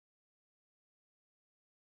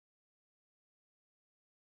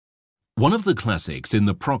One of the classics in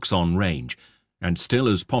the Proxon range, and still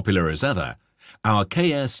as popular as ever, our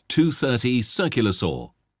KS230 circular saw.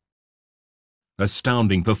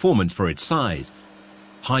 Astounding performance for its size.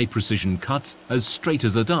 High-precision cuts as straight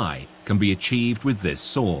as a die can be achieved with this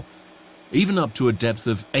saw, even up to a depth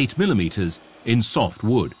of 8 mm in soft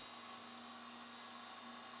wood.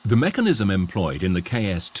 The mechanism employed in the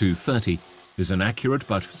KS230 is an accurate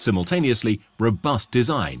but simultaneously robust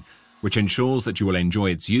design, which ensures that you will enjoy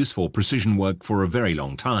its use for precision work for a very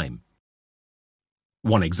long time.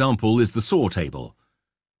 One example is the saw table.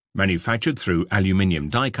 Manufactured through aluminium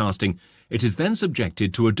die casting, it is then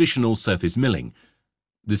subjected to additional surface milling.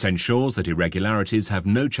 This ensures that irregularities have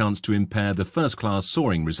no chance to impair the first-class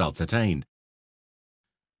sawing results attained.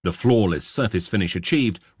 The flawless surface finish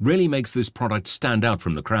achieved really makes this product stand out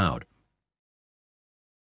from the crowd.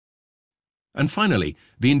 And finally,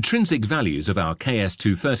 the intrinsic values of our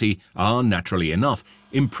KS230 are, naturally enough,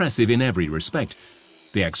 impressive in every respect.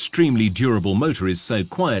 The extremely durable motor is so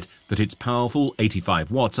quiet that its powerful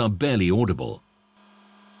 85 watts are barely audible.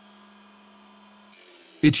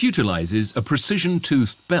 It utilizes a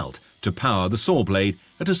precision-toothed belt to power the saw blade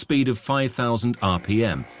at a speed of 5,000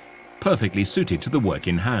 RPM, perfectly suited to the work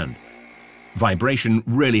in hand. Vibration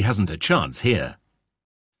really hasn't a chance here.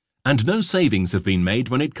 And no savings have been made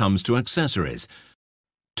when it comes to accessories.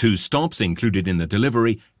 2 stops included in the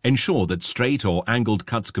delivery ensure that straight or angled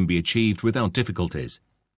cuts can be achieved without difficulties.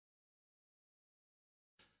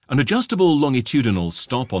 An adjustable longitudinal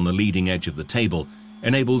stop on the leading edge of the table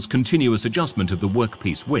enables continuous adjustment of the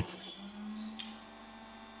workpiece width.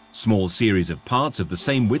 Small series of parts of the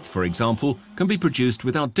same width, for example, can be produced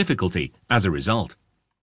without difficulty as a result.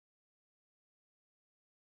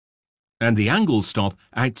 And the angle stop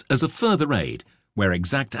acts as a further aid where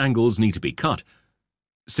exact angles need to be cut.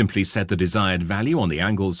 Simply set the desired value on the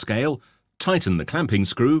angle scale, tighten the clamping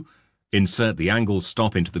screw, insert the angle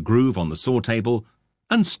stop into the groove on the saw table,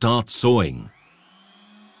 and start sawing.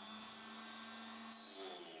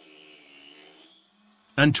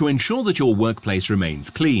 And to ensure that your workplace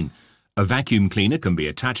remains clean, a vacuum cleaner can be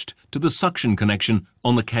attached to the suction connection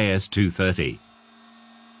on the KS230.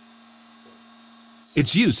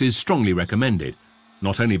 Its use is strongly recommended,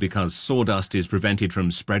 not only because sawdust is prevented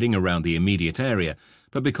from spreading around the immediate area,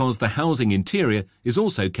 but because the housing interior is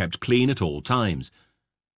also kept clean at all times.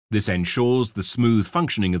 This ensures the smooth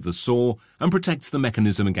functioning of the saw and protects the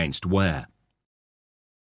mechanism against wear.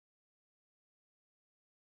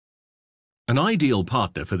 An ideal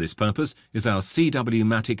partner for this purpose is our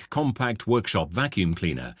CW-matic compact workshop vacuum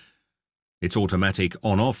cleaner. Its automatic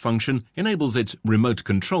on-off function enables its remote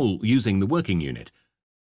control using the working unit.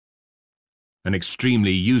 An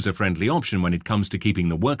extremely user-friendly option when it comes to keeping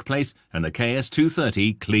the workplace and the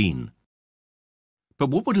KS230 clean. But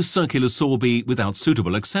what would a circular saw be without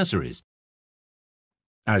suitable accessories?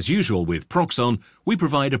 As usual with Proxon, we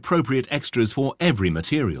provide appropriate extras for every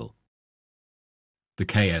material. The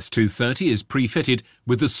KS230 is pre-fitted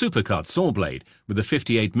with the supercut saw blade with a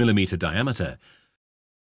 58 mm diameter.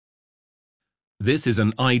 This is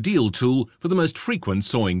an ideal tool for the most frequent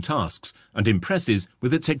sawing tasks and impresses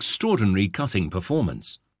with its extraordinary cutting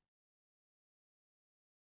performance.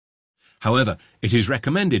 However, it is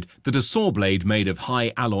recommended that a saw blade made of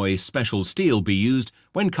high alloy special steel be used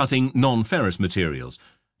when cutting non-ferrous materials,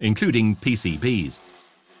 including PCBs.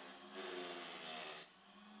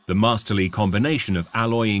 The masterly combination of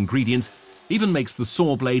alloy ingredients even makes the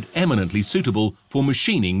saw blade eminently suitable for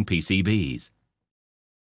machining PCBs.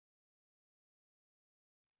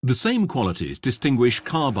 The same qualities distinguish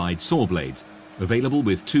carbide saw blades, available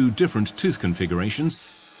with 2 different tooth configurations,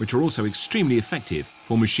 which are also extremely effective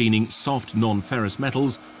for machining soft non-ferrous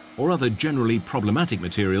metals or other generally problematic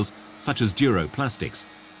materials such as duroplastics.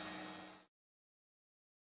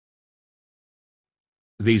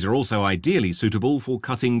 These are also ideally suitable for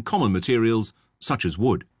cutting common materials such as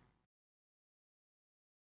wood.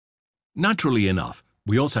 Naturally enough,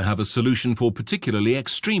 we also have a solution for particularly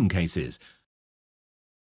extreme cases.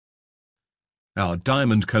 Our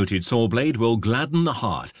diamond-coated saw blade will gladden the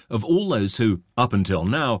heart of all those who, up until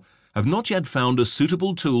now, have not yet found a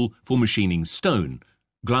suitable tool for machining stone,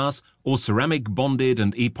 glass or ceramic bonded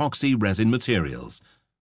and epoxy resin materials.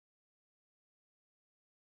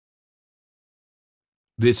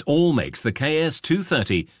 This all makes the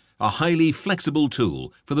KS230 a highly flexible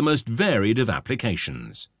tool for the most varied of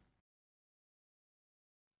applications.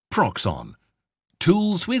 Proxon.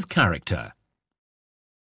 Tools with character.